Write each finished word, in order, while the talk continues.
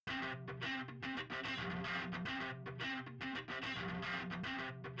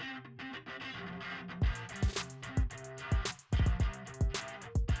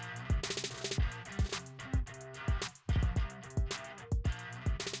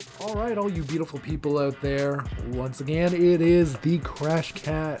All right, all you beautiful people out there. Once again, it is the Crash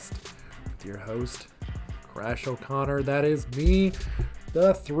Cast with your host, Crash O'Connor. That is me,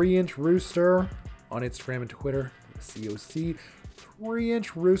 the 3-inch rooster on Instagram and Twitter, COC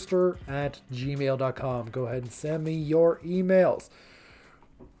 3-inch rooster at gmail.com. Go ahead and send me your emails.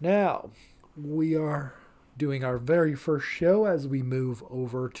 Now, we are doing our very first show as we move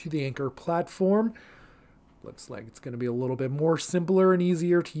over to the Anchor platform. Looks like it's going to be a little bit more simpler and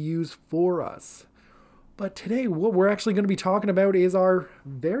easier to use for us. But today, what we're actually going to be talking about is our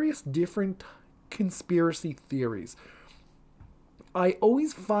various different conspiracy theories. I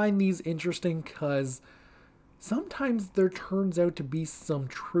always find these interesting because sometimes there turns out to be some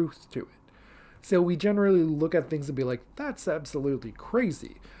truth to it. So we generally look at things and be like, that's absolutely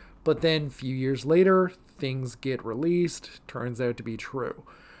crazy. But then a few years later, things get released, turns out to be true.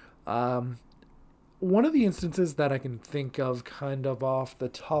 One of the instances that I can think of kind of off the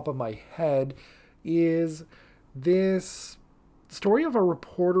top of my head is this story of a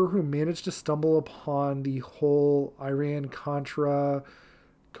reporter who managed to stumble upon the whole Iran-Contra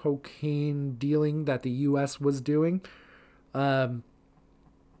cocaine dealing that the U.S. was doing.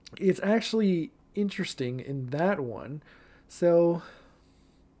 It's actually interesting in that one. So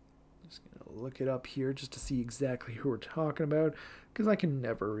I'm just going to look it up here just to see exactly who we're talking about, because I can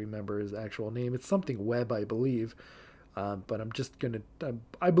never remember his actual name. It's something Webb, I believe. But I'm just going to...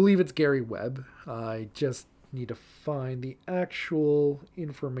 I believe it's Gary Webb. I just need to find the actual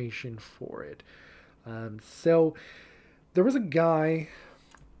information for it. So there was a guy...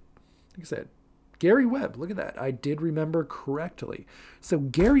 Like I said, Gary Webb. Look at that. I did remember correctly. So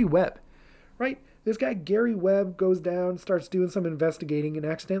Gary Webb, right? This guy Gary Webb goes down, starts doing some investigating, and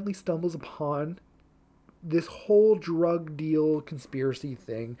accidentally stumbles upon this whole drug deal conspiracy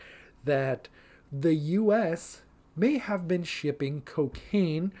thing that the U.S. may have been shipping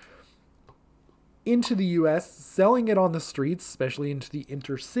cocaine into the U.S., selling it on the streets, especially into the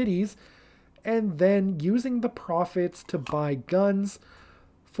intercities, and then using the profits to buy guns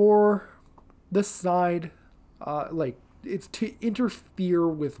for the side, it's to interfere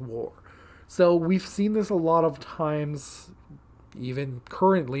with war. So we've seen this a lot of times, even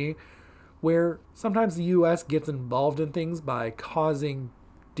currently, where sometimes the U.S. gets involved in things by causing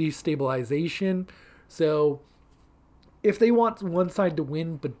destabilization. So if they want one side to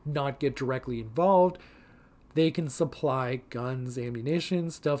win but not get directly involved, they can supply guns,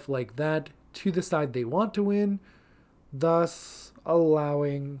 ammunition, stuff like that to the side they want to win, thus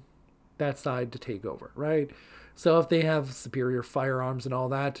allowing that side to take over, right? So if they have superior firearms and all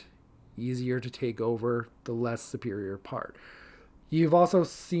that, easier to take over the less superior part. You've also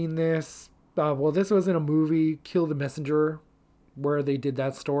seen this, this was in a movie, Kill the Messenger, where they did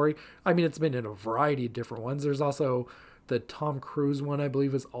that story. I mean, it's been in a variety of different ones. There's also the Tom Cruise one, I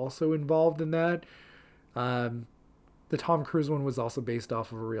believe, is also involved in that. The Tom Cruise one was also based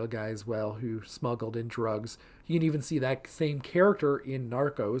off of a real guy as well who smuggled in drugs. You can even see that same character in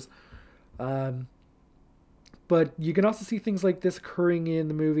Narcos. But you can also see things like this occurring in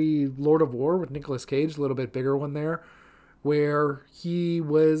the movie Lord of War with Nicolas Cage, a little bit bigger one there, where he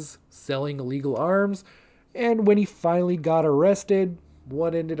was selling illegal arms. And when he finally got arrested,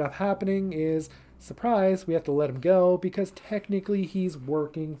 what ended up happening is, surprise, we have to let him go because technically he's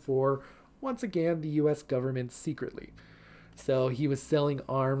working for, once again, the U.S. government secretly. So he was selling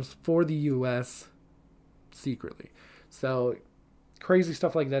arms for the U.S. secretly. So crazy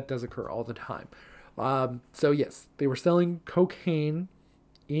stuff like that does occur all the time. So yes, they were selling cocaine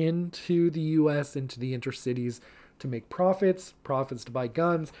into the U.S., into the intercities to make profits to buy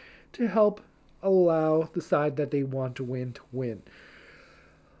guns, to help allow the side that they want to win.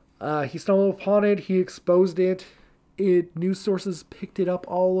 He stumbled upon it, he exposed it, news sources picked it up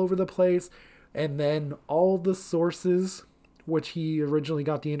all over the place, and then all the sources which he originally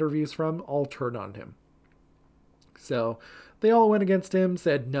got the interviews from all turned on him. So they all went against him,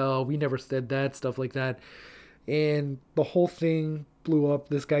 said, no, we never said that, stuff like that. And the whole thing blew up.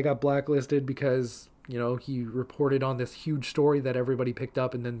 This guy got blacklisted because, he reported on this huge story that everybody picked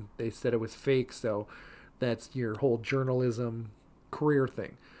up, and then they said it was fake. So that's your whole journalism career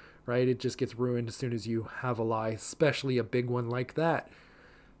thing, right? It just gets ruined as soon as you have a lie, especially a big one like that.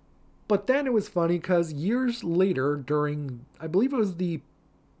 But then it was funny because years later, during, I believe it was the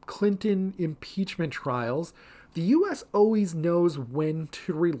Clinton impeachment trials, the U.S. always knows when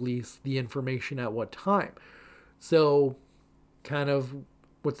to release the information at what time. So, kind of,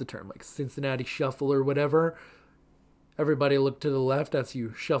 what's the term? Like Cincinnati shuffle or whatever. Everybody look to the left as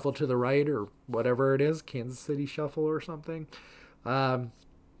you shuffle to the right or whatever it is. Kansas City shuffle or something.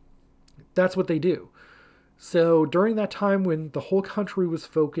 That's what they do. So during that time when the whole country was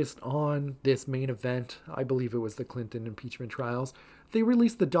focused on this main event, I believe it was the Clinton impeachment trials, they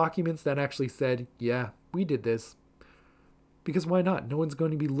released the documents that actually said, yeah, we did this. Because why not? No one's going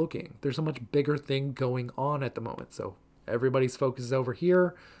to be looking. There's a much bigger thing going on at the moment. So everybody's focus is over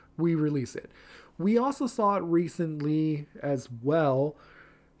here. We release it. We also saw it recently as well.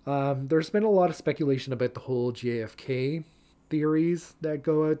 There's been a lot of speculation about the whole JFK theories that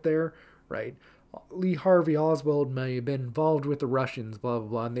go out there, right? Lee Harvey Oswald may have been involved with the Russians, blah, blah,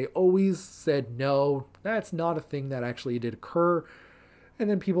 blah. And they always said, no, that's not a thing that actually did occur. And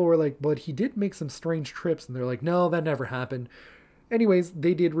then people were like, but he did make some strange trips. And they're like, no, that never happened. Anyways,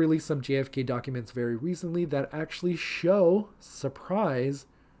 they did release some JFK documents very recently that actually show, surprise,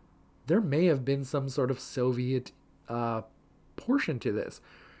 there may have been some sort of Soviet portion to this.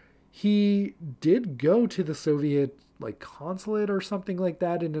 He did go to the Soviet like consulate or something like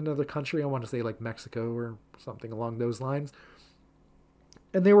that in another country. I want to say like Mexico or something along those lines.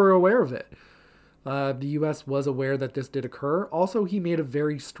 And they were aware of it. The U.S. was aware that this did occur. Also, he made a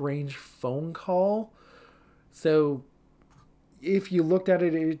very strange phone call. So if you looked at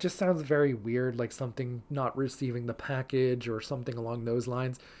it, it just sounds very weird, like something not receiving the package or something along those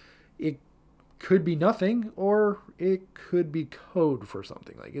lines. It could be nothing, or it could be code for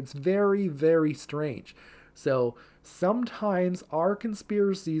something. Like, it's very, very strange. So sometimes our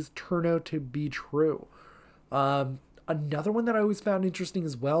conspiracies turn out to be true. Another one that I always found interesting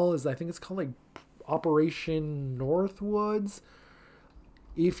as well is, I think it's called like Operation Northwoods.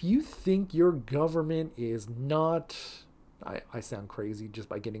 If you think your government is not, I sound crazy just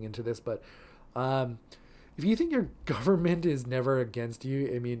by getting into this, but if you think your government is never against you,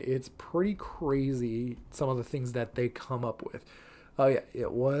 I mean, it's pretty crazy some of the things that they come up with. Oh yeah,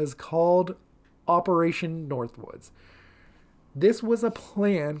 it was called Operation Northwoods. This was a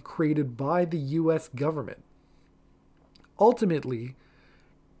plan created by the US government. Ultimately,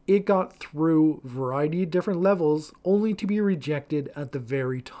 it got through a variety of different levels, only to be rejected at the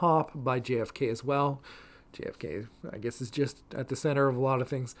very top by JFK as well. JFK, I guess, is just at the center of a lot of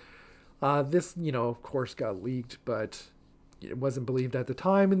things. This, of course, got leaked, but it wasn't believed at the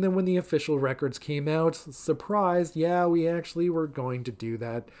time. And then when the official records came out, surprised, yeah, we actually were going to do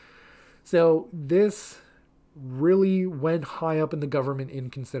that. So this really went high up in the government in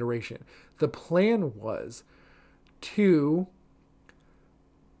consideration. The plan was to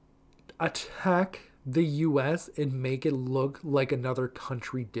attack the US and make it look like another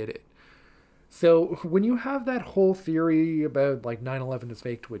country did it. So when you have that whole theory about like 9/11 is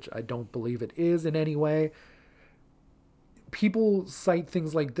faked, which I don't believe it is in any way, people cite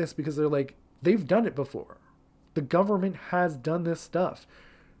things like this because they're like, they've done it before. The government has done this stuff.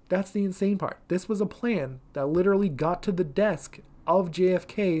 That's the insane part. This was a plan that literally got to the desk of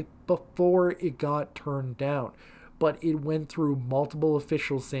JFK before it got turned down. But it went through multiple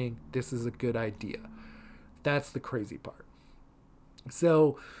officials saying this is a good idea. That's the crazy part.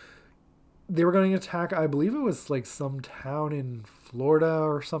 So they were going to attack, I believe it was like some town in Florida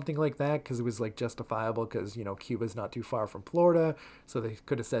or something like that, because it was like justifiable because, Cuba's not too far from Florida. So they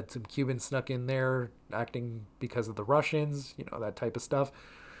could have said some Cubans snuck in there acting because of the Russians, that type of stuff.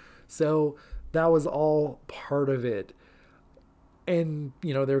 So that was all part of it. And,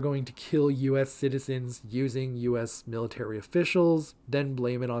 they're going to kill U.S. citizens using U.S. military officials, then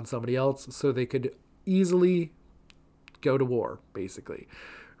blame it on somebody else so they could easily go to war, basically.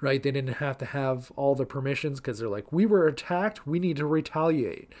 Right? They didn't have to have all the permissions because they're like, we were attacked, we need to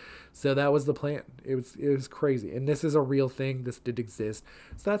retaliate. So that was the plan. It was crazy. And this is a real thing. This did exist.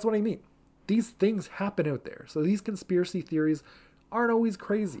 So that's what I mean. These things happen out there. So these conspiracy theories aren't always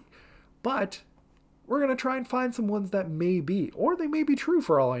crazy. But we're going to try and find some ones that may be, or they may be true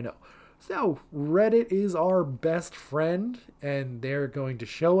for all I know. So Reddit is our best friend, and they're going to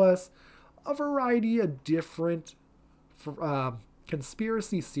show us a variety of different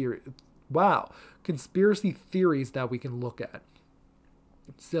conspiracy theories that we can look at.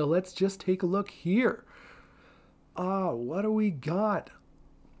 So let's just take a look here. What do we got?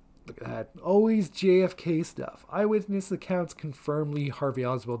 Look at that. Always JFK stuff. Eyewitness accounts confirm Lee Harvey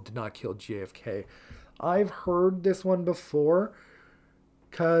Oswald did not kill JFK. I've heard this one before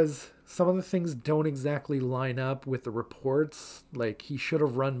because some of the things don't exactly line up with the reports. Like, he should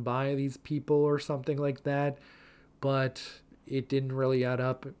have run by these people or something like that, but it didn't really add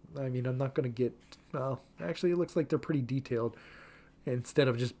up. I mean, I'm not going to get... Well, actually, it looks like they're pretty detailed. Instead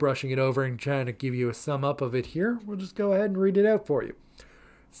of just brushing it over and trying to give you a sum up of it here, we'll just go ahead and read it out for you.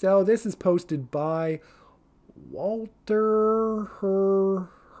 So this is posted by Walter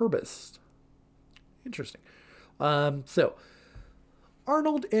Herbst. Interesting. So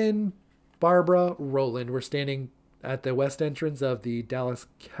Arnold and Barbara Rowland were standing at the west entrance of the Dallas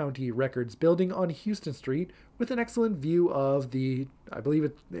County Records building on Houston Street with an excellent view of the, I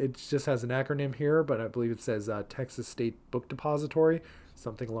believe it just has an acronym here, but I believe it says Texas State Book Depository,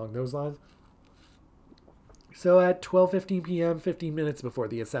 something along those lines. So at 12:15 p.m., 15 minutes before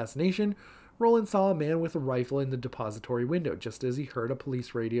the assassination, Rowland saw a man with a rifle in the depository window just as he heard a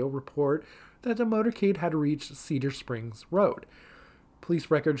police radio report that the motorcade had reached Cedar Springs Road.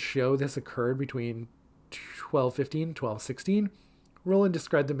 Police records show this occurred between 12:15 and 12:16. Rowland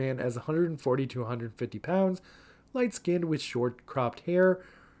described the man as 140 to 150 pounds, light-skinned with short cropped hair,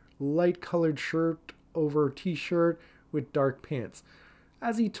 light-colored shirt over t-shirt with dark pants.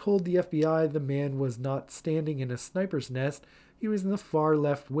 As he told the FBI, the man was not standing in a sniper's nest. He was in the far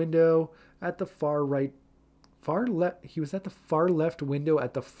left window at the he was at the far left window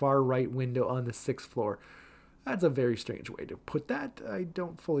at the far right window on the 6th floor. That's a very strange way to put that. I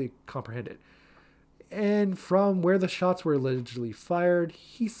don't fully comprehend it. And from where the shots were allegedly fired,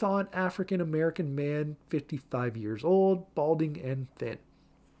 he saw an African-American man, 55 years old, balding and thin.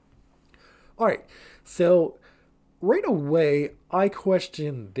 All right, so right away, I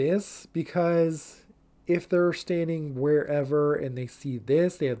question this because if they're standing wherever and they see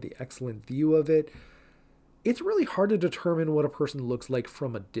this, they have the excellent view of it, it's really hard to determine what a person looks like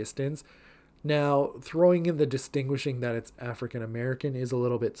from a distance. Now, throwing in the distinguishing that it's African American is a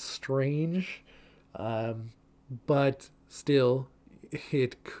little bit strange, but still,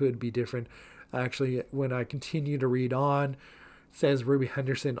 it could be different. Actually, when I continue to read on, it says Ruby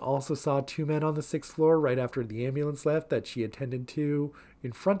Henderson also saw two men on the 6th floor right after the ambulance left that she attended to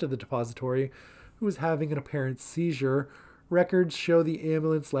in front of the depository who was having an apparent seizure. Records show the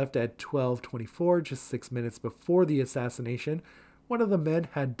ambulance left at 12:24, just 6 minutes before the assassination. One of the men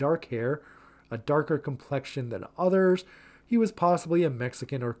had dark hair, a darker complexion than others. He was possibly a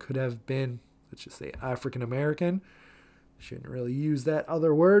Mexican or could have been, let's just say, African American. Shouldn't really use that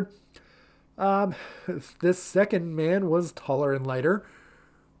other word. This second man was taller and lighter.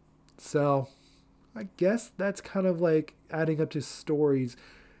 So I guess that's kind of like adding up to stories.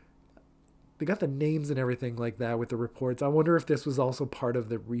 They got the names and everything like that with the reports. I wonder if this was also part of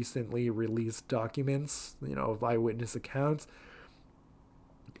the recently released documents, of eyewitness accounts.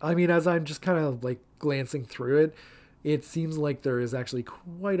 I mean, as I'm just kind of like glancing through it, it seems like there is actually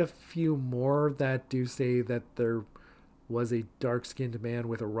quite a few more that do say that there was a dark-skinned man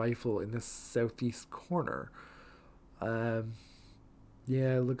with a rifle in the southeast corner. Yeah,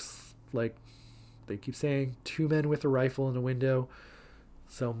 it looks like they keep saying two men with a rifle in a window.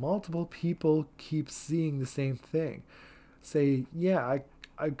 So multiple people keep seeing the same thing. Say, yeah,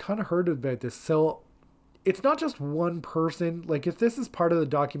 I kind of heard about this. So it's not just one person. Like, if this is part of the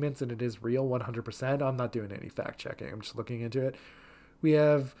documents and it is real 100%, I'm not doing any fact checking. I'm just looking into it. We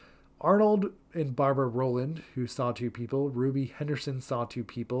have Arnold and Barbara Rowland, who saw two people. Ruby Henderson saw two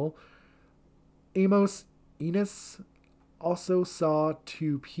people. Amos Enos also saw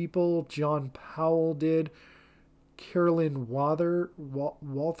two people. John Powell did. Carolyn Walther.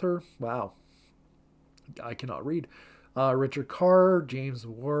 Wow. I cannot read. Richard Carr, James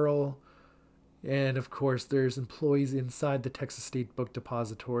Worrell. And of course, there's employees inside the Texas State Book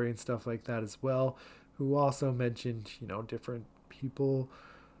Depository and stuff like that as well, who also mentioned, different people.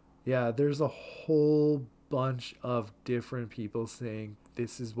 Yeah, there's a whole bunch of different people saying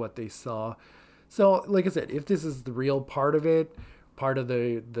this is what they saw. So, like I said, if this is the real part of it, part of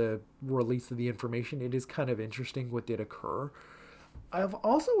the release of the information, it is kind of interesting what did occur. I've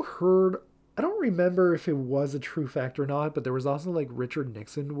also heard, I don't remember if it was a true fact or not, but there was also like Richard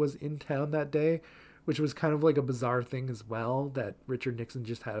Nixon was in town that day, which was kind of like a bizarre thing as well, that Richard Nixon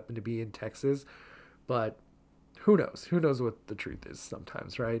just happened to be in Texas. But who knows? Who knows what the truth is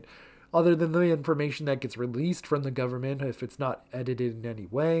sometimes, right? Other than the information that gets released from the government, if it's not edited in any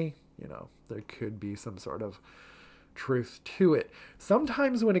way, there could be some sort of truth to it.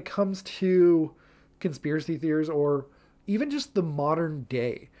 Sometimes when it comes to conspiracy theories or even just the modern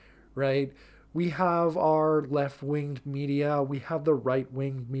day, right? We have our left-winged media, we have the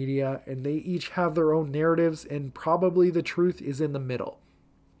right-winged media, and they each have their own narratives, and probably the truth is in the middle.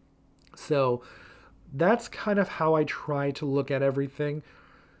 So that's kind of how I try to look at everything.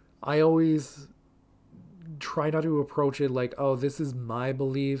 I always try not to approach it like, oh, this is my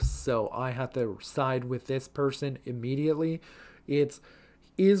beliefs, so I have to side with this person immediately.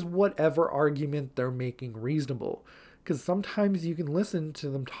 Is whatever argument they're making reasonable? Because sometimes you can listen to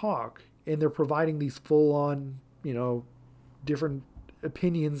them talk and they're providing these full-on, different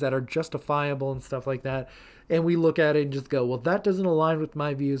opinions that are justifiable and stuff like that. And we look at it and just go, well, that doesn't align with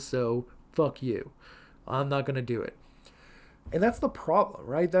my views, so fuck you. I'm not going to do it. And that's the problem,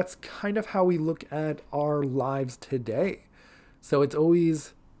 right? That's kind of how we look at our lives today. So it's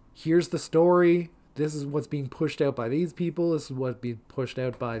always, here's the story. This is what's being pushed out by these people. This is what's being pushed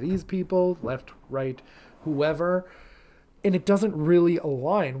out by these people, left, right, whoever. And it doesn't really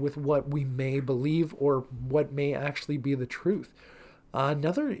align with what we may believe or what may actually be the truth.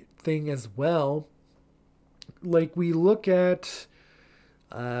 Another thing as well, like we look at,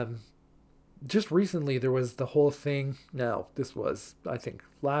 um, just recently there was the whole thing. Now, this was, I think,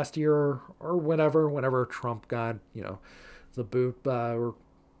 last year or whenever Trump got, the boot, or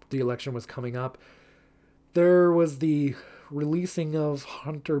the election was coming up. There was the releasing of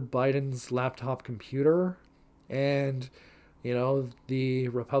Hunter Biden's laptop computer, and the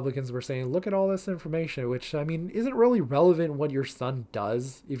Republicans were saying, look at all this information, which, I mean, isn't really relevant what your son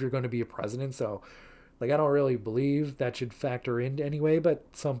does if you're going to be a president. So, like, I don't really believe that should factor in anyway, but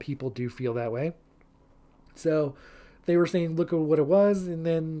some people do feel that way. So they were saying, look at what it was, and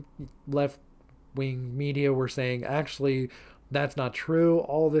then left wing media were saying, actually, that's not true.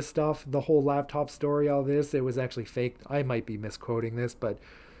 All this stuff, the whole laptop story, all this, it was actually fake. I might be misquoting this, but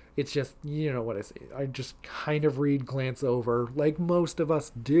it's just, you know what I say. I just kind of glance over, like most of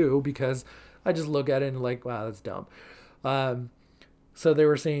us do, because I just look at it and like, wow, that's dumb. So they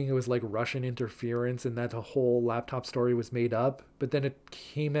were saying it was like Russian interference and that the whole laptop story was made up. But then it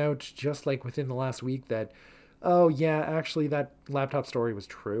came out just like within the last week that, oh yeah, actually that laptop story was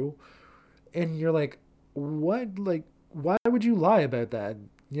true. And you're like, what? Like, why would you lie about that?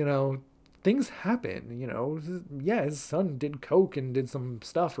 Things happen, Yeah, his son did coke and did some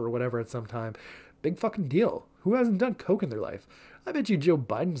stuff or whatever at some time. Big fucking deal. Who hasn't done coke in their life? I bet you Joe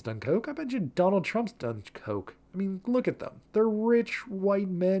Biden's done coke. I bet you Donald Trump's done coke. I mean, look at them. They're rich white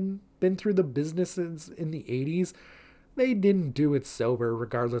men, been through the businesses in the 80s. They didn't do it sober,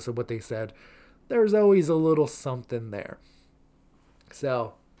 regardless of what they said. There's always a little something there.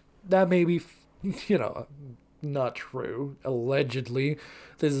 So, that may be, not true, allegedly.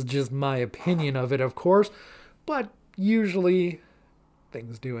 This is just my opinion of it, of course. But usually,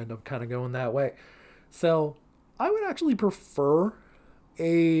 things do end up kind of going that way. So, I would actually prefer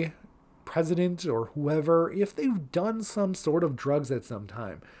a president or whoever if they've done some sort of drugs at some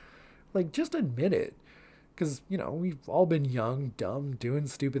time. Like, just admit it. Because, we've all been young, dumb, doing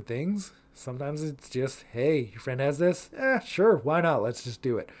stupid things. Sometimes it's just, hey, your friend has this? Sure, why not? Let's just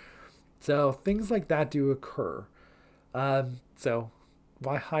do it. So things like that do occur. So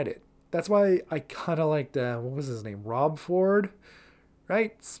why hide it? That's why I kind of liked, what was his name? Rob Ford,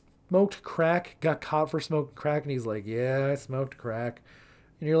 right? Smoked crack, got caught for smoking crack, and he's like, yeah, I smoked crack.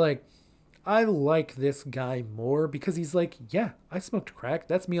 And you're like, I like this guy more because he's like, yeah, I smoked crack.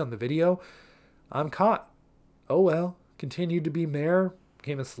 That's me on the video. I'm caught. Oh well. Continued to be mayor,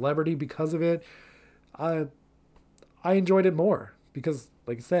 became a celebrity because of it. I enjoyed it more because,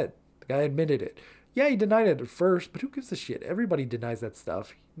 like I said, the guy admitted it. Yeah, he denied it at first, but who gives a shit? Everybody denies that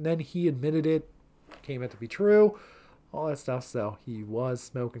stuff. And then he admitted it, came out to be true, all that stuff. So he was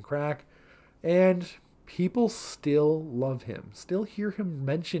smoking crack. And people still love him, still hear him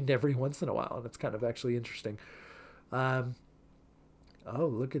mentioned every once in a while. And it's kind of actually interesting. Oh,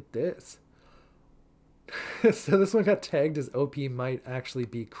 look at this. So this one got tagged as OP might actually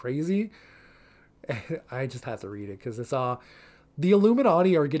be crazy. I just have to read it because it's the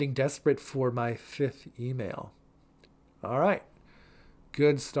Illuminati are getting desperate for my 5th email. All right.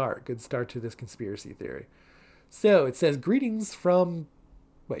 Good start. Good start to this conspiracy theory. So it says, greetings from,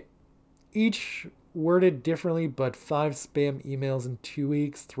 each worded differently, but 5 spam emails in 2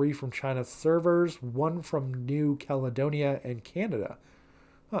 weeks, 3 from China servers, 1 from New Caledonia and Canada.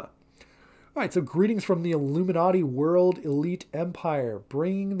 Huh. All right, so greetings from the Illuminati world elite empire,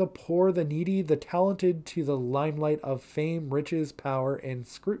 bringing the poor, the needy, the talented to the limelight of fame, riches, power, and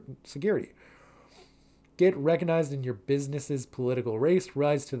security. Get recognized in your business's political race,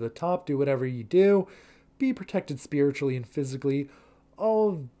 rise to the top, do whatever you do, be protected spiritually and physically.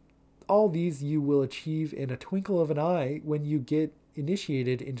 All these you will achieve in a twinkle of an eye when you get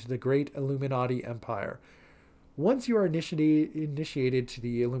initiated into the great Illuminati empire. Once you are initiated to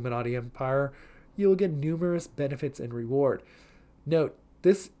the Illuminati empire, you will get numerous benefits and reward. Note,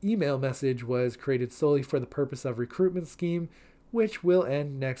 this email message was created solely for the purpose of recruitment scheme, which will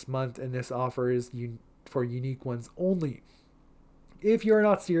end next month, and this offer is for unique ones only. If you are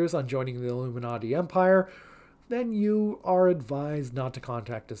not serious on joining the Illuminati empire, then you are advised not to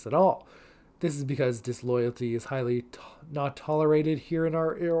contact us at all. This is because disloyalty is highly not tolerated here in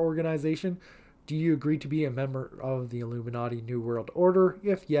our organization. Do you agree to be a member of the Illuminati New World Order?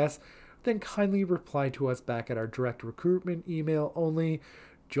 If yes, then kindly reply to us back at our direct recruitment email only,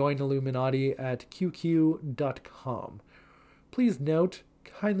 joinilluminati@qq.com. Please note,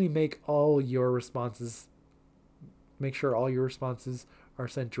 kindly make sure all your responses are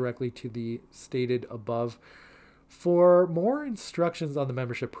sent directly to the stated above. For more instructions on the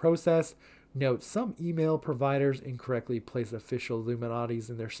membership process, note some email providers incorrectly place official Illuminatis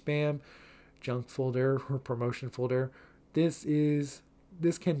in their spam, junk folder, or promotion folder. This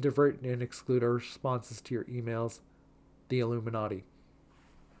can divert and exclude our responses to your emails, the Illuminati.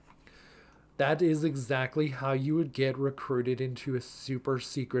 That is exactly how you would get recruited into a super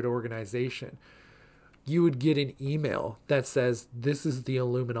secret organization. You would get an email that says, "This is the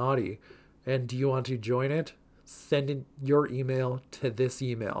Illuminati, and do you want to join it? Send in your email to this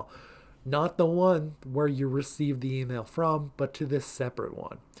email." Not the one where you received the email from, but to this separate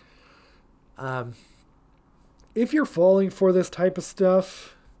one. If you're falling for this type of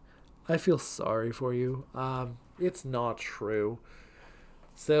stuff, I feel sorry for you. It's not true.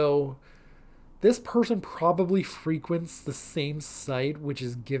 So this person probably frequents the same site which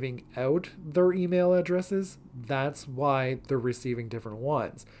is giving out their email addresses. That's why they're receiving different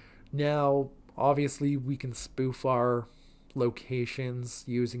ones. Now, obviously, we can spoof our locations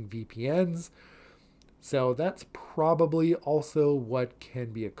using VPNs. So that's probably also what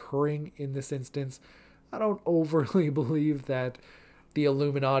can be occurring in this instance. I don't overly believe that the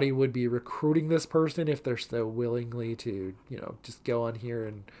Illuminati would be recruiting this person if they're so willingly to, just go on here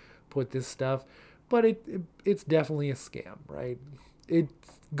and put this stuff. But it's definitely a scam, right?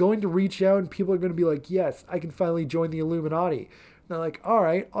 It's going to reach out and people are going to be like, yes, I can finally join the Illuminati. And they're like, all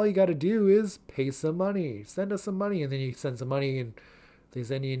right, all you got to do is pay some money, send us some money. And then you send some money and they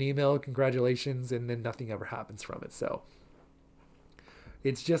send you an email, congratulations, and then nothing ever happens from it. So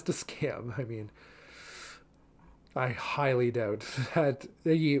it's just a scam. I mean, I highly doubt that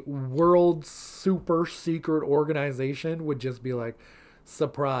the world super secret organization would just be like,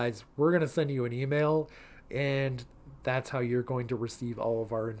 surprise, we're going to send you an email and that's how you're going to receive all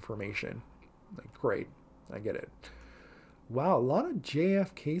of our information. Like, great, I get it. Wow, a lot of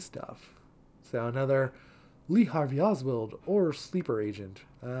JFK stuff. So another Lee Harvey Oswald or sleeper agent.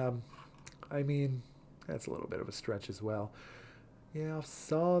 I mean, that's a little bit of a stretch as well. Yeah, I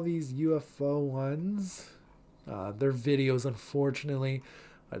saw these UFO ones. They're videos, unfortunately.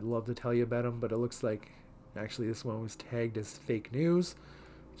 I'd love to tell you about them, but it looks like actually this one was tagged as fake news,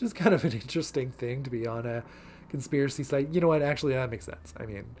 which is kind of an interesting thing to be on a conspiracy site. You know what? Actually, that makes sense. I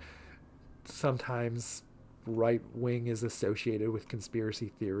mean, sometimes right wing is associated with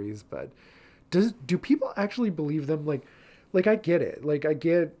conspiracy theories, but do people actually believe them? Like I get it. Like I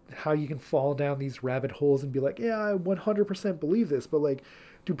get how you can fall down these rabbit holes and be like, yeah, I 100% believe this, but like,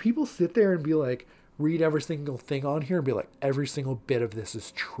 do people sit there and be like, read every single thing on here and be like, every single bit of this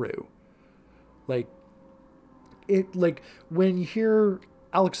is true? Like when you hear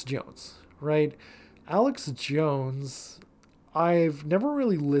Alex Jones, right? Alex Jones, I've never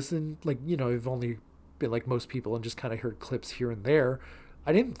really listened, I've only been like most people and just kind of heard clips here and there.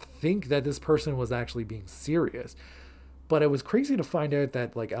 I didn't think that this person was actually being serious, but it was crazy to find out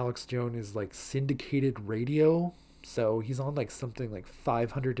that like Alex Jones is like syndicated radio. So he's on like something like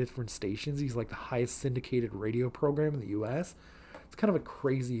 500 different stations. He's like the highest syndicated radio program in the US. It's kind of a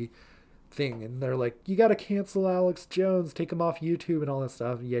crazy thing. And they're like, you got to cancel Alex Jones, take him off YouTube and all that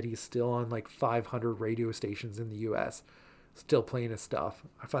stuff. And yet he's still on like 500 radio stations in the US, still playing his stuff.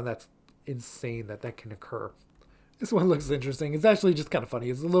 I find that's insane that can occur. This one looks interesting. It's actually just kind of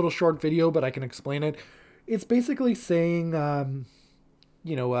funny. It's a little short video, but I can explain it. It's basically saying, Back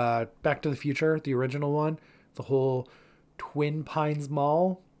to the Future, the original one. The whole Twin Pines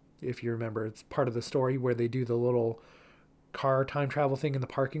Mall, if you remember, it's part of the story where they do the little car time travel thing in the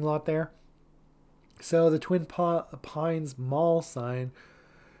parking lot there. So the Twin Pines Mall sign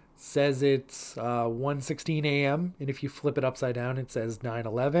says it's 1:16 a.m. and if you flip it upside down, it says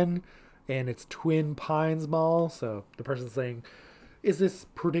 9/11, and it's Twin Pines Mall. So the person's saying, is this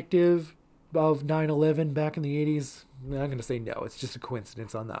predictive of 9/11 back in the 80s? I'm going to say no. It's just a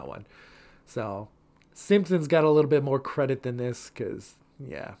coincidence on that one. So Simpsons got a little bit more credit than this because,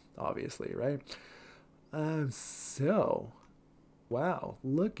 yeah, obviously, right? Wow,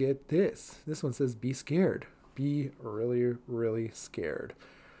 look at this. This one says, be scared. Be really, really scared.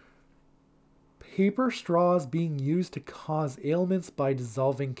 Paper straws being used to cause ailments by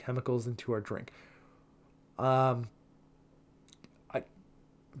dissolving chemicals into our drink. I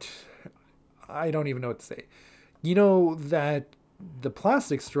don't even know what to say. You know that the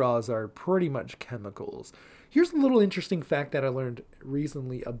plastic straws are pretty much chemicals. Here's a little interesting fact that I learned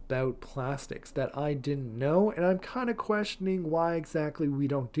recently about plastics that I didn't know, and I'm kind of questioning why exactly we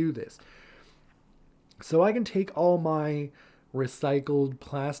don't do this. So I can take all my recycled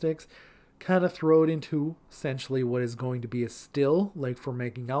plastics, kind of throw it into essentially what is going to be a still, like for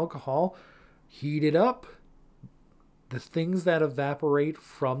making alcohol, heat it up. The things that evaporate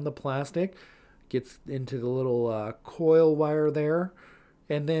from the plastic gets into the little coil wire there.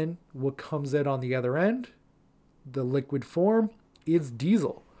 And then what comes out on the other end, the liquid form, is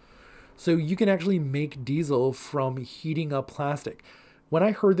diesel. So you can actually make diesel from heating up plastic. When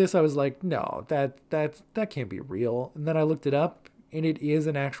I heard this, I was like, no, that can't be real. And then I looked it up, and it is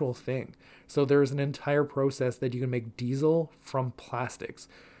an actual thing. So there's an entire process that you can make diesel from plastics.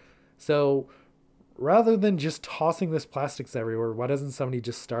 So rather than just tossing this plastics everywhere, why doesn't somebody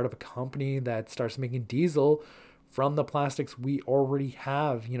just start up a company that starts making diesel from the plastics we already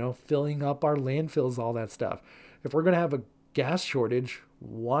have, filling up our landfills, all that stuff? If we're going to have a gas shortage,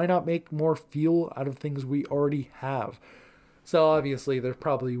 why not make more fuel out of things we already have? So obviously there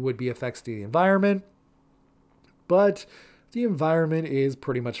probably would be effects to the environment, but the environment is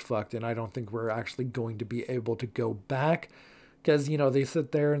pretty much fucked, and I don't think we're actually going to be able to go back because, they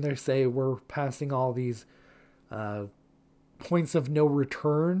sit there and they say we're passing all these points of no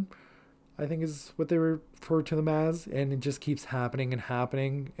return, I think is what they refer to them as, and it just keeps happening and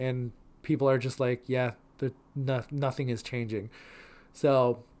happening, and people are just like, yeah, nothing is changing.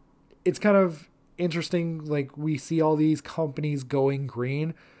 So it's kind of interesting, like we see all these companies going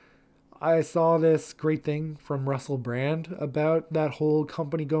green. I saw this great thing from Russell Brand about that whole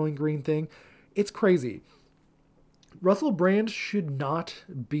company going green thing. It's crazy. Russell Brand should not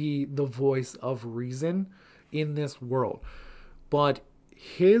be the voice of reason in this world. But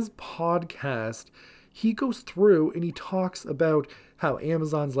his podcast, he goes through and he talks about how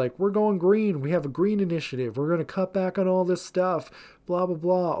Amazon's like, we're going green. We have a green initiative. We're going to cut back on all this stuff, blah, blah,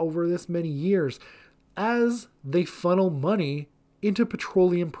 blah, over this many years, as they funnel money into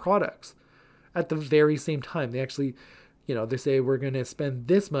petroleum products. At the very same time, they actually, they say we're going to spend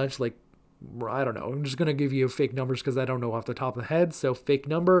this much, like, I don't know. I'm just going to give you fake numbers because I don't know off the top of the head. So fake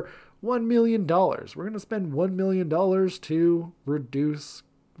number, $1 million. We're going to spend $1 million to reduce,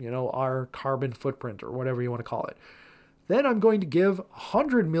 our carbon footprint or whatever you want to call it. Then I'm going to give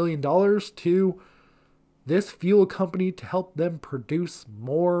 $100 million to this fuel company to help them produce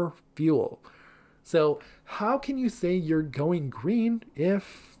more fuel. So how can you say you're going green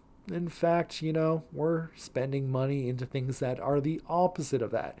if, in fact, we're spending money into things that are the opposite of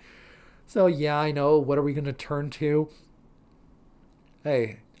that? So yeah, I know. What are we going to turn to?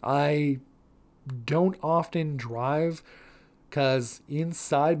 Hey, I don't often drive because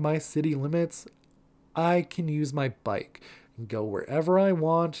inside my city limits, I can use my bike and go wherever I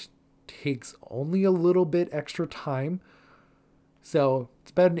want. Takes only a little bit extra time. So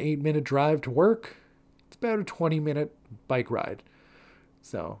it's about an 8-minute drive to work. It's about a 20-minute bike ride.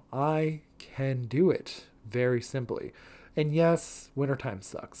 So I can do it very simply. And yes, wintertime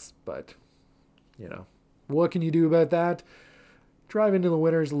sucks, but, what can you do about that? Driving in the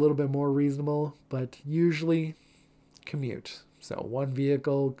winter is a little bit more reasonable, but usually commute. So one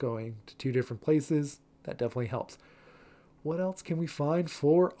vehicle going to 2 different places, that definitely helps. What else can we find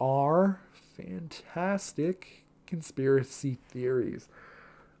for our fantastic conspiracy theories?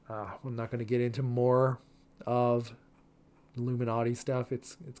 I'm not going to get into more of Illuminati stuff.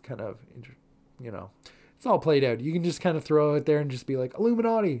 It's kind of, it's all played out. You can just kind of throw it there and just be like,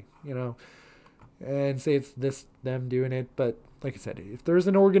 Illuminati, and say it's them doing it. But like I said, if there's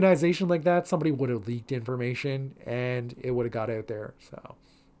an organization like that, somebody would have leaked information and it would have got out there. So,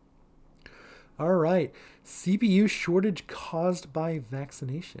 all right. CPU shortage caused by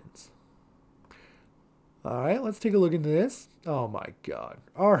vaccinations. All right, let's take a look into this. Oh my God.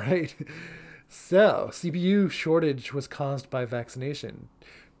 All right. So, CPU shortage was caused by vaccination.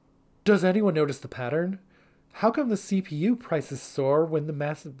 Does anyone notice the pattern? How come the CPU prices soar when the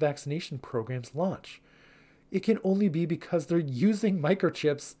massive vaccination programs launch? It can only be because they're using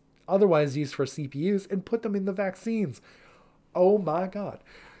microchips, otherwise used for CPUs, and put them in the vaccines. Oh my God.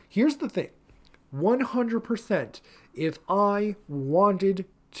 Here's the thing. 100%, if I wanted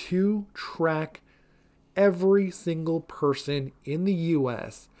to track every single person in the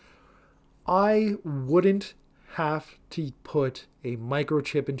US, I wouldn't have to put a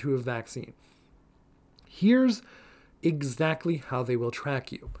microchip into a vaccine. Here's exactly how they will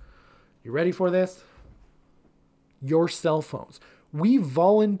track you. You ready for this? Your cell phones. We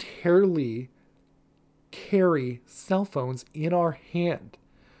voluntarily carry cell phones in our hand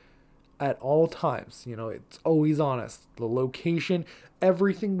at all times. It's always on us. The location,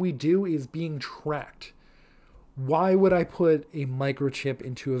 everything we do is being tracked. Why would I put a microchip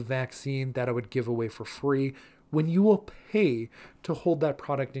into a vaccine that I would give away for free when you will pay to hold that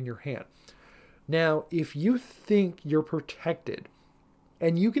product in your hand? Now, if you think you're protected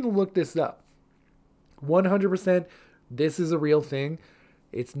And you can look this up. 100%, this is a real thing.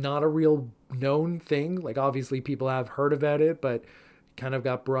 It's not a real known thing. Like, obviously, people have heard about it, but kind of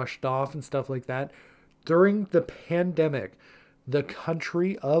got brushed off and stuff like that. During the pandemic, the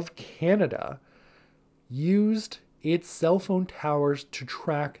country of Canada used its cell phone towers to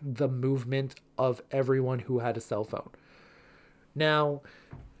track the movement of everyone who had a cell phone. Now,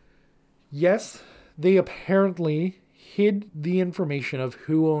 yes, they apparently hid the information of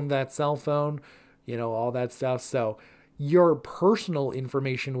who owned that cell phone, all that stuff. So your personal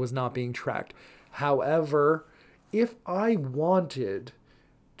information was not being tracked. However, if I wanted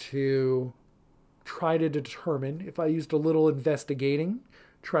to try to determine, if I used a little investigating,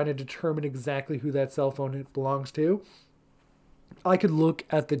 trying to determine exactly who that cell phone it belongs to, I could look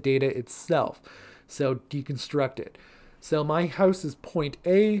at the data itself. So deconstruct it. So my house is point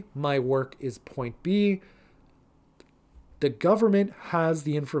A, my work is point B. The government has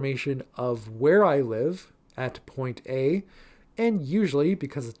the information of where I live at point A, and usually,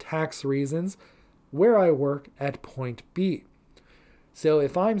 because of tax reasons, where I work at point B. So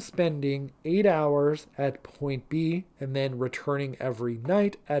if I'm spending 8 hours at point B and then returning every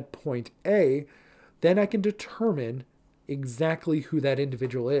night at point A, then I can determine exactly who that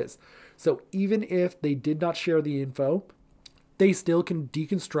individual is. So even if they did not share the info, they still can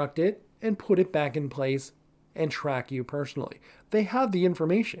deconstruct it and put it back in place and track you personally. They have the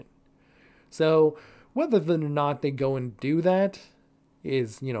information. So whether or not they go and do that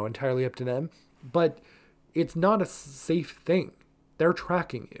is, entirely up to them. But it's not a safe thing. They're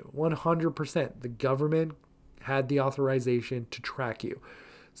tracking you 100%. The government had the authorization to track you.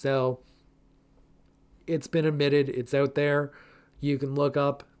 So it's been admitted. It's out there. You can look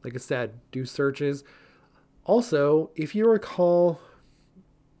up, like I said, do searches. Also, if you recall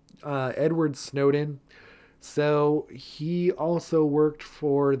Edward Snowden, so he also worked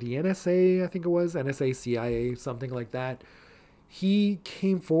for the NSA, I think it was, NSA, CIA, something like that. He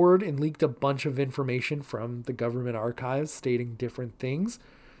came forward and leaked a bunch of information from the government archives stating different things.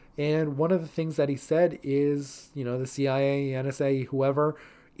 And one of the things that he said is, the CIA, NSA, whoever,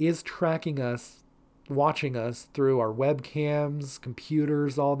 is tracking us, watching us through our webcams,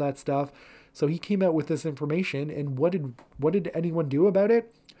 computers, all that stuff. So he came out with this information, and what did anyone do about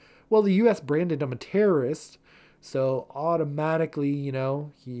it? Well, the U.S. branded him a terrorist, so automatically,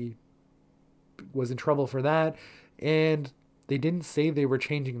 he was in trouble for that. And they didn't say they were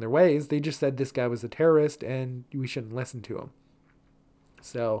changing their ways. They just said this guy was a terrorist and we shouldn't listen to him.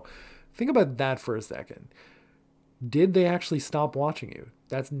 So think about that for a second. Did they actually stop watching you?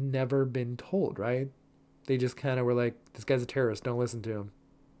 That's never been told, right? They just kind of were like, this guy's a terrorist, don't listen to him.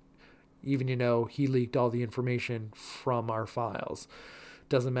 Even, he leaked all the information from our files.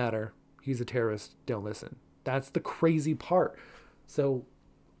 Doesn't matter. He's a terrorist, don't listen. That's the crazy part. So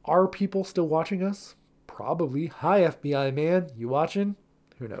are people still watching us? Probably. Hi, FBI man. You watching?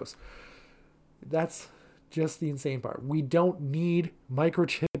 Who knows? That's just the insane part. We don't need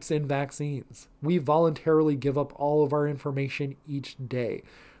microchips in vaccines. We voluntarily give up all of our information each day.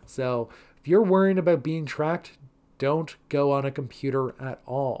 So if you're worrying about being tracked, don't go on a computer at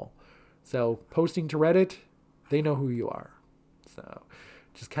all. So posting to Reddit, they know who you are. So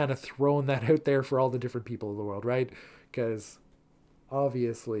just kind of throwing that out there for all the different people of the world, right? Because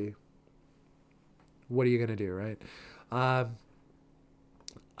obviously, what are you going to do, right?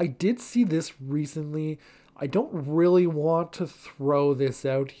 I did see this recently. I don't really want to throw this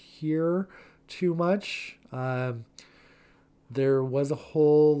out here too much. There was a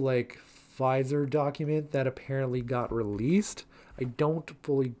whole Pfizer document that apparently got released. I don't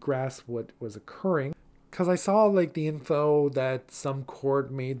fully grasp what was occurring because I saw the info that some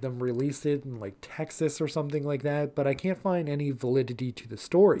court made them release it in Texas or something like that, but I can't find any validity to the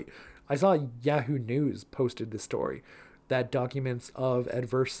story. I saw Yahoo News posted the story that documents of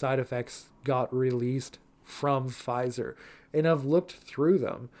adverse side effects got released from Pfizer, and I've looked through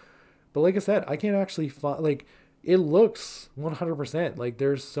them. But like I said, I can't actually find, it looks 100%.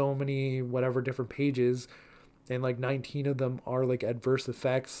 There's so many whatever different pages, and 19 of them are adverse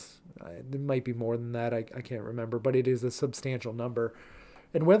effects. It might be more than that. I can't remember, but it is a substantial number.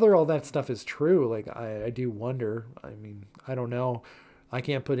 And whether all that stuff is true, I do wonder. I mean, I don't know. I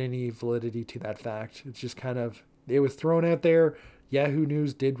can't put any validity to that fact. It's just kind of, it was thrown out there. Yahoo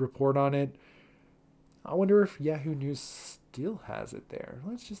News did report on it. I wonder if Yahoo News still has it there.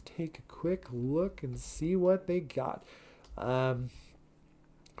 Let's just take a quick look and see what they got. Pfizer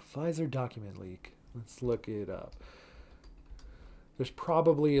document leak. Let's look it up. There's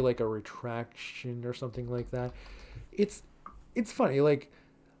probably a retraction or something like that. It's funny.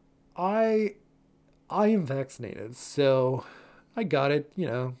 I am vaccinated, so I got it,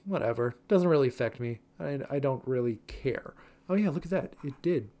 whatever. Doesn't really affect me. I don't really care. Oh, yeah, look at that. It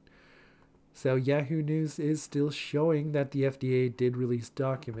did. So Yahoo News is still showing that the FDA did release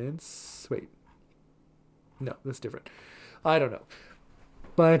documents. Wait. No, that's different. I don't know.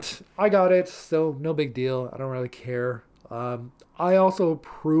 But I got it, so no big deal. I don't really care. I also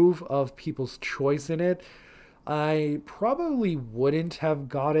approve of people's choice in it. I probably wouldn't have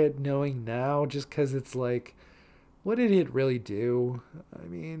got it knowing now just because it's like, what did it really do? I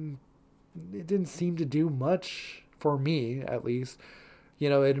mean, it didn't seem to do much for me, at least.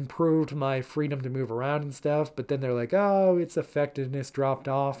 It improved my freedom to move around and stuff, but then they're like, oh, its effectiveness dropped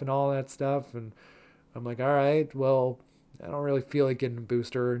off and all that stuff. And I'm like, all right, well, I don't really feel like getting a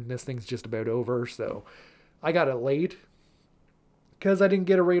booster, and this thing's just about over. So I got it late because I didn't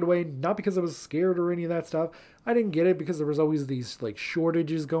get it right away. Not because I was scared or any of that stuff. I didn't get it because there was always these like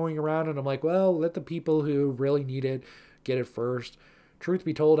shortages going around, and I'm like, well, let the people who really need it get it first. Truth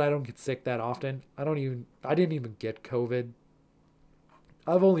be told, I don't get sick that often. I didn't even get COVID.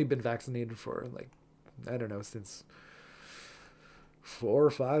 I've only been vaccinated for like, I don't know, since 4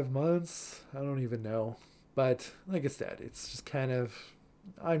 or 5 months. I don't even know. But like I said, it's just kind of,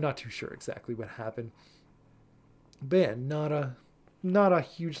 I'm not too sure exactly what happened. But yeah, not a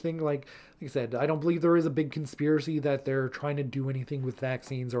huge thing. Like I said, I don't believe there is a big conspiracy that they're trying to do anything with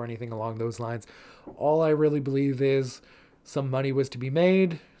vaccines or anything along those lines. All I really believe is some money was to be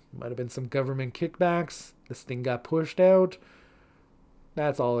made. Might have been some government kickbacks. This thing got pushed out.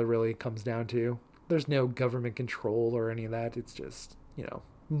 That's all it really comes down to. There's no government control or any of that. It's just,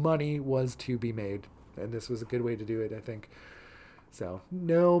 money was to be made. And this was a good way to do it, I think. So,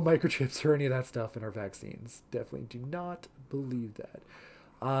 no microchips or any of that stuff in our vaccines. Definitely do not believe that.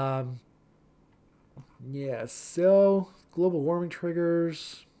 Yeah, so global warming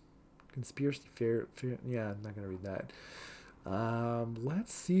triggers, conspiracy fear yeah, I'm not going to read that.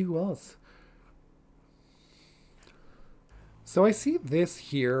 Let's see who else. So I see this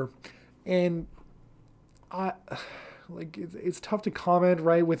here, and I like it's tough to comment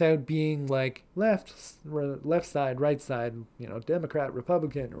right without being like left side, right side, Democrat,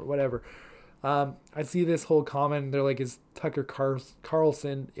 Republican, or whatever. I see this whole comment. They're like, is Tucker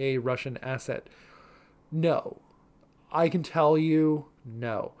Carlson a Russian asset? No, I can tell you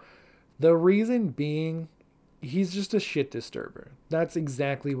no. The reason being, he's just a shit disturber. That's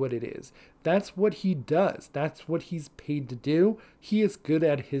exactly what it is. That's what he does. That's what he's paid to do. He is good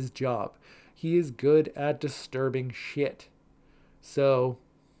at his job. He is good at disturbing shit. So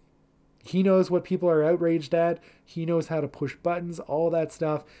he knows what people are outraged at. He knows how to push buttons, all that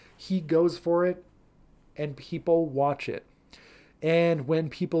stuff. He goes for it, and people watch it. And when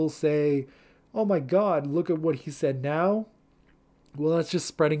people say, oh my God, look at what he said now, well, that's just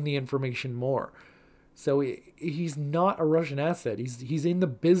spreading the information more. So he's not a Russian asset. He's in the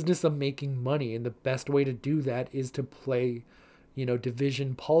business of making money, and the best way to do that is to play,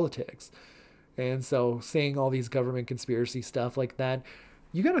 division politics. And so saying all these government conspiracy stuff like that,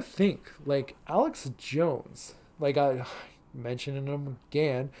 you got to think like Alex Jones, like I mentioned him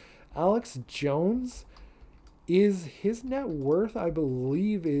again, Alex Jones is his net worth, I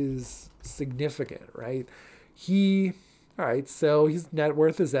believe, is significant, right? All right, so his net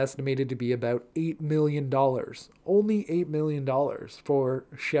worth is estimated to be about $8 million. Only $8 million for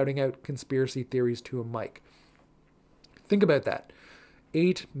shouting out conspiracy theories to a mic. Think about that.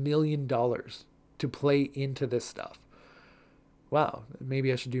 $8 million to play into this stuff. Wow,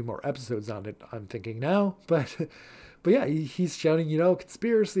 maybe I should do more episodes on it, I'm thinking now. But yeah, he's shouting,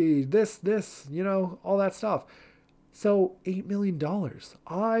 conspiracy, this, all that stuff. So $8 million.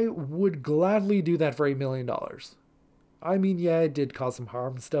 I would gladly do that for $8 million. I mean, yeah, it did cause some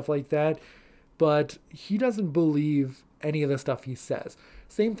harm and stuff like that, but he doesn't believe any of the stuff he says.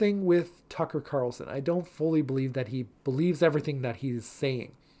 Same thing with Tucker Carlson. I don't fully believe that he believes everything that he's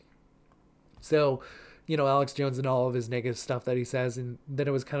saying. So, Alex Jones and all of his negative stuff that he says, and then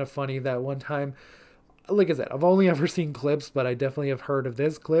it was kind of funny that one time, like I said, I've only ever seen clips, but I definitely have heard of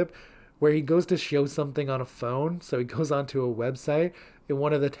this clip where he goes to show something on a phone. So he goes onto a website, and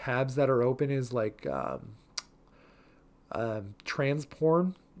one of the tabs that are open is like trans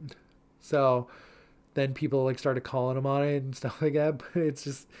porn. So then people like started calling him on it and stuff like that. But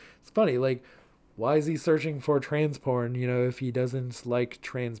it's funny. Like, why is he searching for trans porn, if he doesn't like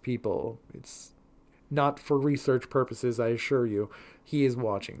trans people? It's not for research purposes, I assure you. He is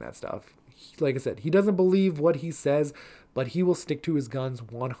watching that stuff. Like I said, he doesn't believe what he says, but he will stick to his guns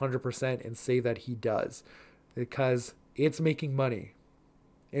 100% and say that he does, because it's making money.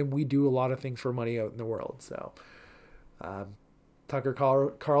 And we do a lot of things for money out in the world. So Tucker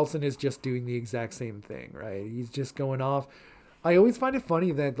Carlson is just doing the exact same thing, right? He's just going off. I always find it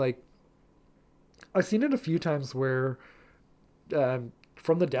funny that, like, I've seen it a few times where,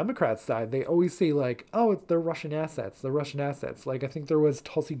 from the Democrats side, they always say, like, oh, it's the Russian assets, the Russian assets. Like, I think there was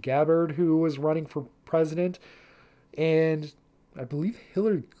Tulsi Gabbard who was running for president, and I believe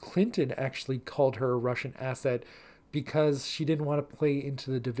Hillary Clinton actually called her a Russian asset because she didn't want to play into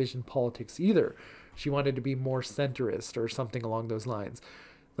the division politics either. She wanted to be more centrist or something along those lines.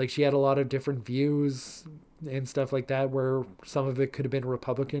 Like, she had a lot of different views and stuff like that, where some of it could have been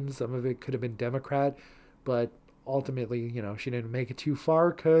Republican, some of it could have been Democrat, but ultimately, she didn't make it too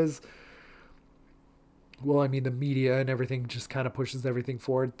far because, well, I mean, the media and everything just kind of pushes everything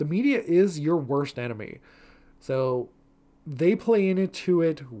forward. The media is your worst enemy. So they play into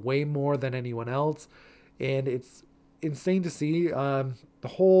it way more than anyone else. And it's insane to see the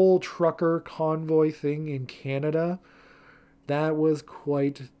whole trucker convoy thing in Canada. That was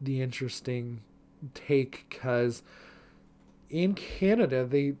quite the interesting take because in Canada,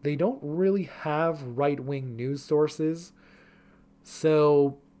 they don't really have right wing news sources.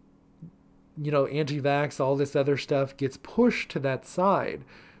 So, anti vax, all this other stuff gets pushed to that side.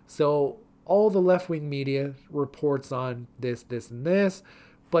 So, all the left wing media reports on this, this, and this,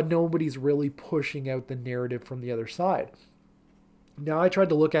 but nobody's really pushing out the narrative from the other side. Now, I tried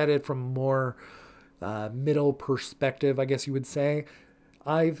to look at it from more middle perspective, I guess you would say.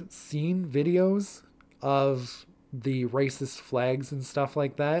 I've seen videos of the racist flags and stuff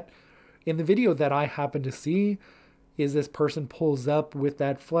like that. In the video that I happen to see is this person pulls up with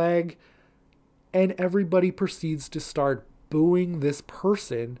that flag and everybody proceeds to start booing this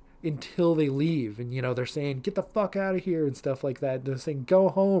person until they leave. And, they're saying, get the fuck out of here and stuff like that. They're saying, go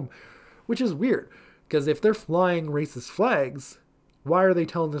home, which is weird because if they're flying racist flags, why are they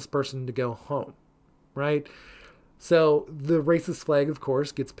telling this person to go home? Right? So the racist flag, of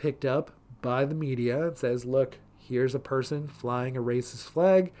course, gets picked up by the media. It says, look, here's a person flying a racist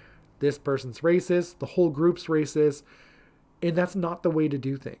flag. This person's racist. The whole group's racist. And that's not the way to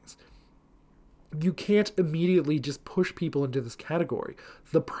do things. You can't immediately just push people into this category.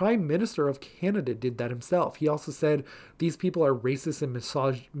 The Prime Minister of Canada did that himself. He also said these people are racist and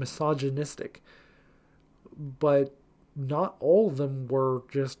misogynistic. But not all of them were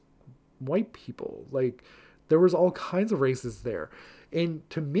just white people. Like, there was all kinds of races there. And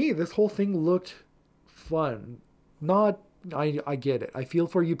to me, this whole thing looked fun. I get it. I feel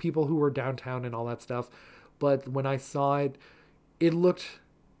for you people who were downtown and all that stuff. But when I saw it, it looked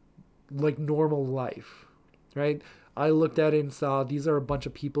like normal life, right? I looked at it and saw these are a bunch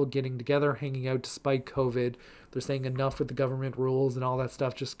of people getting together, hanging out despite COVID. They're saying enough with the government rules and all that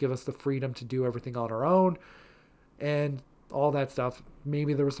stuff. Just give us the freedom to do everything on our own. And all that stuff.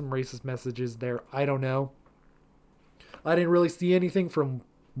 Maybe there were some racist messages there. I don't know. I didn't really see anything from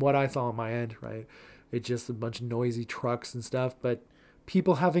what I saw on my end, right? It's just a bunch of noisy trucks and stuff, but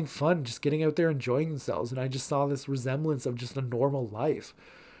people having fun, just getting out there enjoying themselves. And I just saw this resemblance of just a normal life.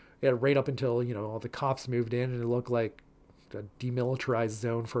 Yeah, right up until, all the cops moved in and it looked like a demilitarized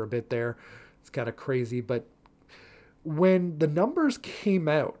zone for a bit there. It's kind of crazy. But when the numbers came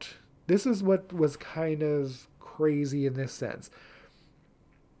out, this is what was kind of crazy in this sense.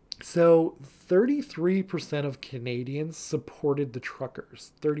 So 33% of Canadians supported the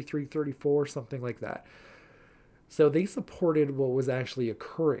truckers. 33, 34, something like that. So they supported what was actually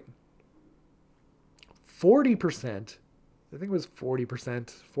occurring. 40%, I think it was 40%,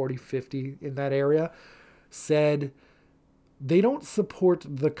 40, 50 in that area, said they don't support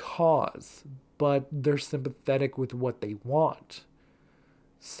the cause, but they're sympathetic with what they want.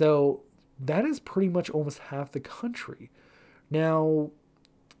 So that is pretty much almost half the country. Now,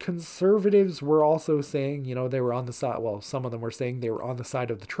 conservatives were also saying, they were on the side, well, some of them were saying they were on the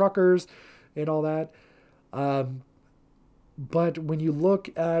side of the truckers and all that. But when you look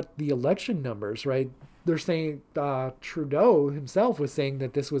at the election numbers, right, they're saying Trudeau himself was saying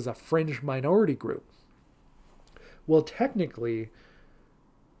that this was a fringe minority group. Well, technically,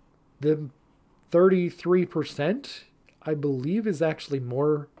 the 33%, I believe, is actually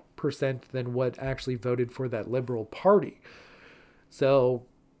more percent than what actually voted for that Liberal Party. So,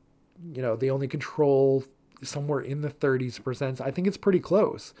 they only control somewhere in the 30%. I think it's pretty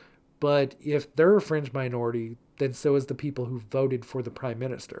close. But if they're a fringe minority, then so is the people who voted for the Prime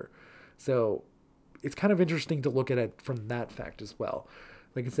Minister. So it's kind of interesting to look at it from that fact as well.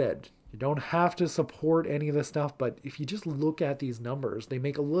 Like I said, you don't have to support any of this stuff, but if you just look at these numbers, they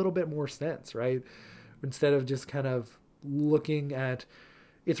make a little bit more sense, right? Instead of just kind of looking at,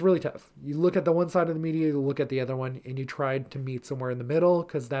 it's really tough. You look at the one side of the media, you look at the other one, and you try to meet somewhere in the middle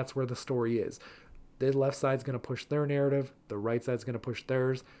because that's where the story is. The left side's going to push their narrative, the right side's going to push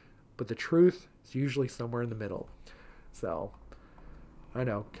theirs, but the truth is usually somewhere in the middle. So I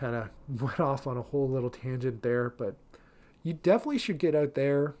know, kind of went off on a whole little tangent there, but you definitely should get out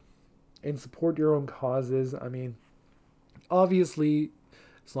there and support your own causes. I mean, obviously,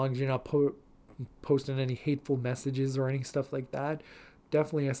 as long as you're not posting any hateful messages or any stuff like that,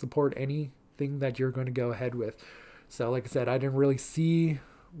 definitely I support anything that you're going to go ahead with. So, like I said, I didn't really see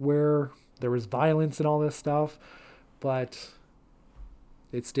where there was violence and all this stuff, but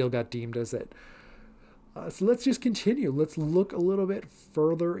it still got deemed as it. So let's just continue. Let's look a little bit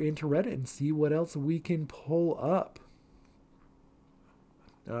further into Reddit and see what else we can pull up.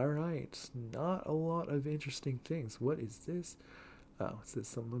 All right, not a lot of interesting things. What is this? Oh, it says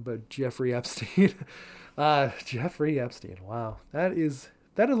something about Jeffrey Epstein. Jeffrey Epstein. Wow, that is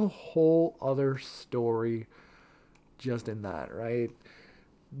a whole other story. Just in that, right?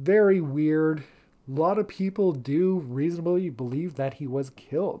 Very weird. A lot of people do reasonably believe that he was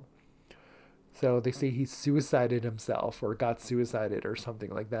killed. So they say he suicided himself or got suicided or something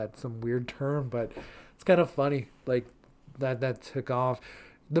like that. Some weird term, but it's kind of funny. Like that took off.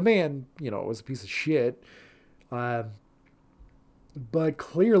 The man, was a piece of shit. But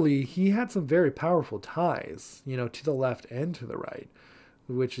clearly he had some very powerful ties, to the left and to the right,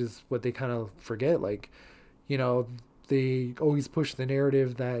 which is what they kind of forget. Like, they always push the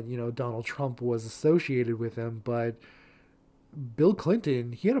narrative that, Donald Trump was associated with him, but Bill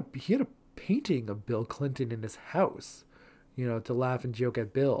Clinton, he had a painting of Bill Clinton in his house, to laugh and joke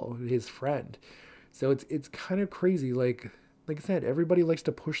at Bill, his friend. So it's kind of crazy. Like I said, everybody likes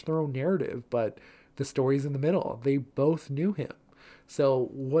to push their own narrative, but the story's in the middle. They both knew him. So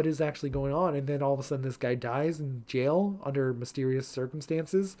what is actually going on? And then all of a sudden this guy dies in jail under mysterious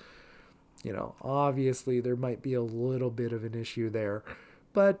circumstances. Obviously there might be a little bit of an issue there,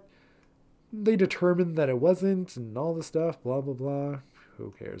 but they determined that it wasn't and all the stuff, blah, blah, blah.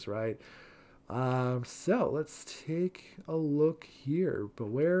 Who cares, right? So let's take a look here.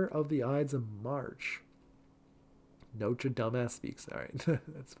 Beware of the Ides of March. Note your dumbass speaks. All right.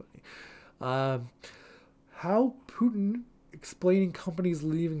 That's funny. How Putin explaining companies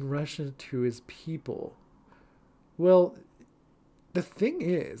leaving Russia to his people. Well, the thing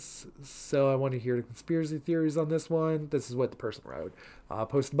is, so I want to hear the conspiracy theories on this one. This is what the person wrote.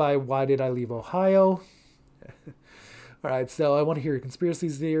 Posted by Why Did I Leave Ohio? All right, so I want to hear your conspiracy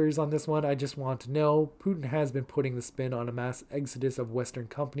theories on this one. I just want to know, Putin has been putting the spin on a mass exodus of Western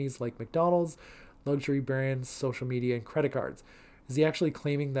companies like McDonald's, luxury brands, social media, and credit cards. Is he actually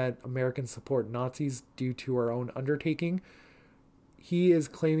claiming that Americans support Nazis due to our own undertaking? He is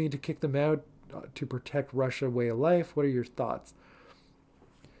claiming to kick them out to protect Russia way of life. What are your thoughts?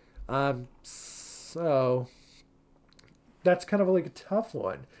 So that's kind of like a tough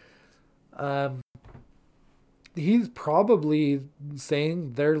one. He's probably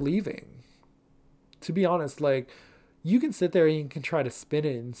saying they're leaving. To be honest, like, you can sit there and you can try to spin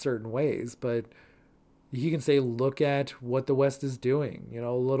it in certain ways, but he can say, look at what the West is doing.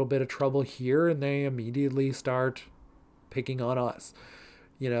 A little bit of trouble here, and they immediately start picking on us.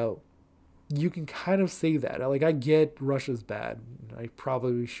 You can kind of say that. Like, I get Russia's bad. I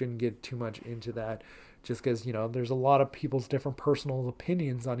probably shouldn't get too much into that just because, there's a lot of people's different personal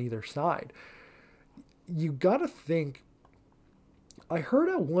opinions on either side. You got to think. I heard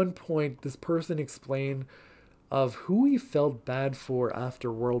at one point this person explain of who he felt bad for after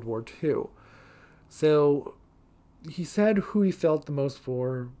World War II. So he said who he felt the most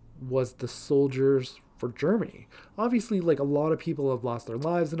for was the soldiers for Germany. Obviously, like, a lot of people have lost their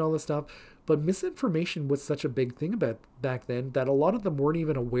lives and all this stuff, but misinformation was such a big thing about back then that a lot of them weren't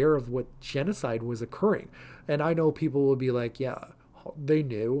even aware of what genocide was occurring. And I know people will be like, yeah, they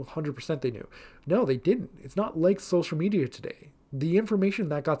knew, 100% they knew. No, they didn't. It's not like social media today. The information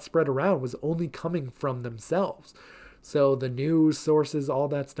that got spread around was only coming from themselves. So the news sources, all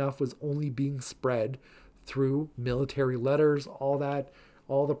that stuff was only being spread through military letters, all that,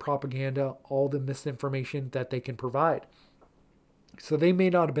 all the propaganda, all the misinformation that they can provide. So they may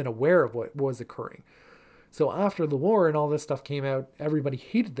not have been aware of what was occurring. So after the war and all this stuff came out, everybody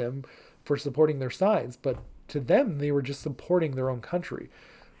hated them for supporting their sides, but to them, they were just supporting their own country.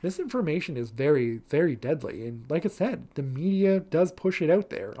 This information is very, very deadly. And like I said, the media does push it out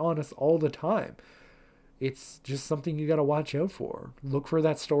there on us all the time. It's just something you got to watch out for. Look for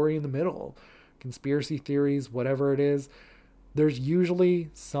that story in the middle. Conspiracy theories, whatever it is. There's usually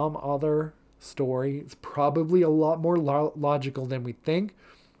some other story. It's probably a lot more logical than we think.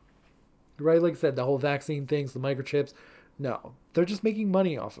 Right? Like I said, the whole vaccine things, the microchips. No, they're just making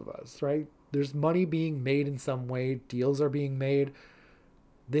money off of us, right? There's money being made in some way. Deals are being made.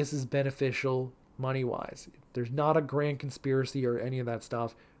 This is beneficial money-wise. There's not a grand conspiracy or any of that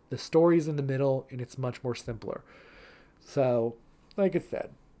stuff. The story's in the middle, and it's much more simpler. So like I said,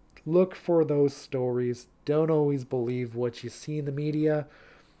 look for those stories. Don't always believe what you see in the media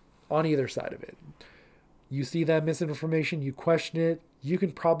on either side of it. You see that misinformation, you question it, you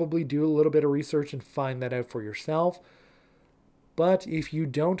can probably do a little bit of research and find that out for yourself. But if you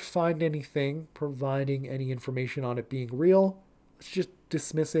don't find anything providing any information on it being real, let's just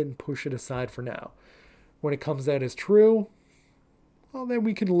dismiss it and push it aside for now. When it comes out as true, well, then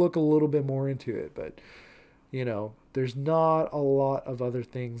we can look a little bit more into it. But, there's not a lot of other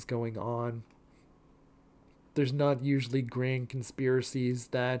things going on. There's not usually grand conspiracies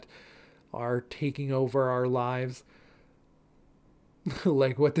that are taking over our lives.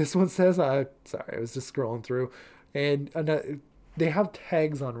 Like what this one says. Sorry, I was just scrolling through. And they have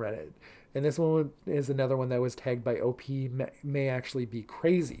tags on Reddit. And this one is another one that was tagged by OP may actually be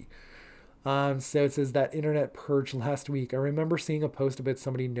crazy. So it says that internet purge last week. I remember seeing a post about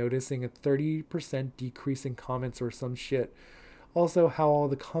somebody noticing a 30% decrease in comments or some shit. Also, how all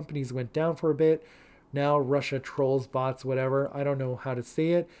the companies went down for a bit. Now Russia trolls, bots, whatever. I don't know how to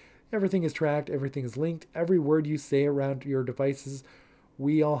say it. Everything is tracked. Everything is linked. Every word you say around your devices.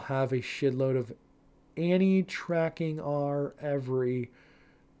 We all have a shitload of ANI tracking our every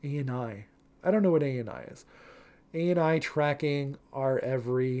ANI. I don't know what ANI is. ANI tracking our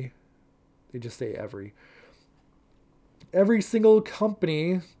every. They just say every. Every single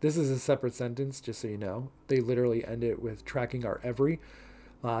company, this is a separate sentence, just so you know. They literally end it with tracking our every.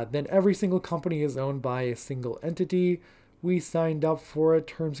 Then every single company is owned by a single entity. We signed up for it,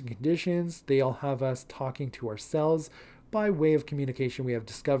 terms and conditions. They all have us talking to ourselves. By way of communication, we have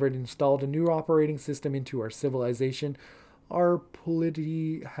discovered and installed a new operating system into our civilization. Our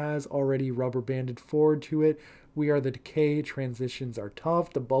polity has already rubber banded forward to it. We are the decay. Transitions are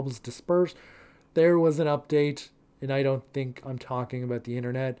tough. The bubbles disperse. There was an update, and I don't think I'm talking about the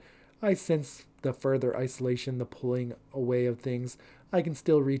internet. I sense the further isolation, the pulling away of things. I can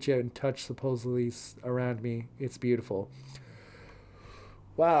still reach out and touch supposedly around me. It's beautiful.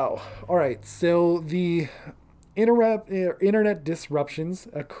 Wow. All right. So the internet disruptions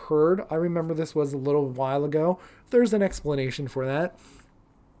occurred. I remember this was a little while ago. There's an explanation for that.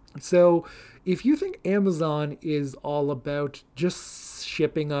 So if you think Amazon is all about just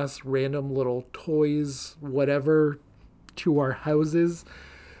shipping us random little toys, whatever, to our houses,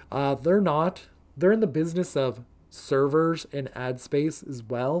 they're not. They're in the business of servers and ad space as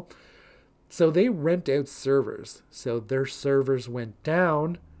well. So they rent out servers. So their servers went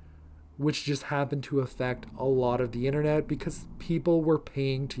down, which just happened to affect a lot of the internet because people were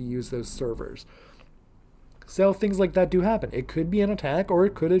paying to use those servers. So things like that do happen. It could be an attack or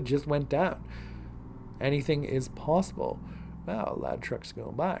it could have just went down. Anything is possible. Wow, loud trucks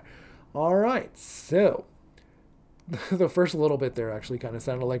going by. All right, so the first little bit there actually kind of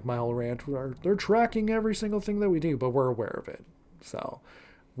sounded like my whole rant. They're tracking every single thing that we do, but we're aware of it. So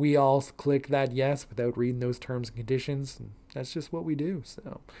we all click that yes without reading those terms and conditions. And that's just what we do.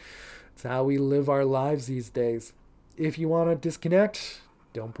 So it's how we live our lives these days. If you want to disconnect,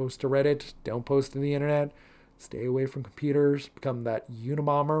 don't post to Reddit. Don't post to the internet. Stay away from computers. Become that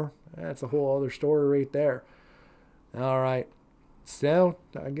Unabomber. That's a whole other story right there. All right. So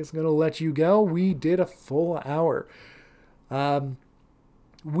I guess I'm going to let you go. We did a full hour.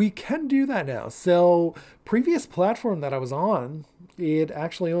 We can do that now. So previous platform that I was on, it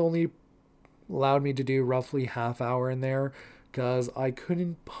actually only allowed me to do roughly half hour in there because I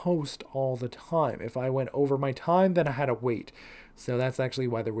couldn't post all the time. If I went over my time, then I had to wait. So that's actually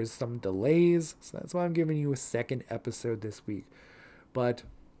why there was some delays. So that's why I'm giving you a second episode this week. But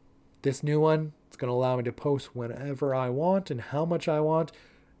this new one, it's going to allow me to post whenever I want and how much I want.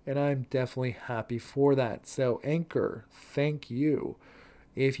 And I'm definitely happy for that. So Anchor, thank you.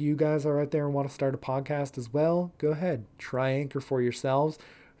 If you guys are out there and want to start a podcast as well, go ahead. Try Anchor for yourselves.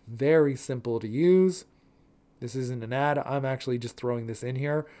 Very simple to use. This isn't an ad. I'm actually just throwing this in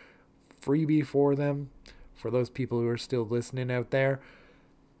here. Freebie for them. For those people who are still listening out there.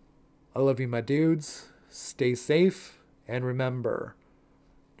 I love you, my dudes. Stay safe. And remember,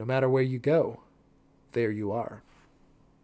 no matter where you go, there you are.